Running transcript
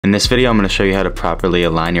In this video, I'm going to show you how to properly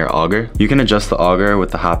align your auger. You can adjust the auger with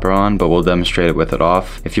the hopper on, but we'll demonstrate it with it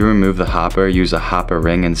off. If you remove the hopper, use a hopper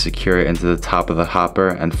ring and secure it into the top of the hopper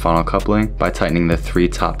and funnel coupling by tightening the 3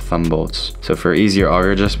 top thumb bolts. So for easier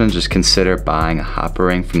auger adjustment, just consider buying a hopper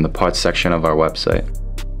ring from the parts section of our website.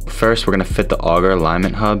 First, we're going to fit the auger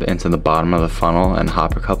alignment hub into the bottom of the funnel and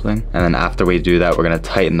hopper coupling. And then after we do that, we're going to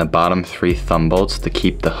tighten the bottom 3 thumb bolts to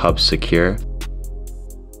keep the hub secure.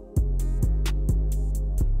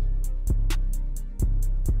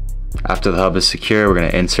 After the hub is secure, we're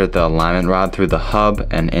going to insert the alignment rod through the hub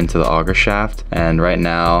and into the auger shaft. And right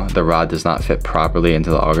now, the rod does not fit properly into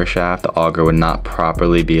the auger shaft. The auger would not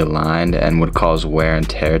properly be aligned and would cause wear and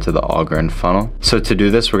tear to the auger and funnel. So to do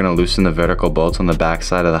this, we're going to loosen the vertical bolts on the back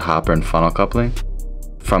side of the hopper and funnel coupling.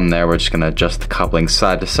 From there, we're just going to adjust the coupling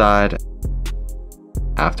side to side.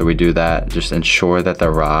 After we do that, just ensure that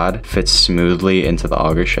the rod fits smoothly into the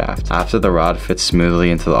auger shaft. After the rod fits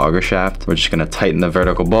smoothly into the auger shaft, we're just going to tighten the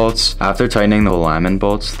vertical bolts. After tightening the alignment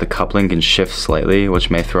bolts, the coupling can shift slightly,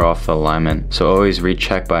 which may throw off the alignment. So always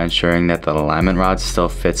recheck by ensuring that the alignment rod still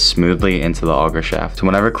fits smoothly into the auger shaft. So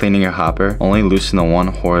whenever cleaning your hopper, only loosen the 1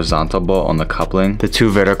 horizontal bolt on the coupling. The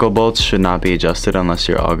 2 vertical bolts should not be adjusted unless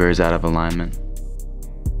your auger is out of alignment.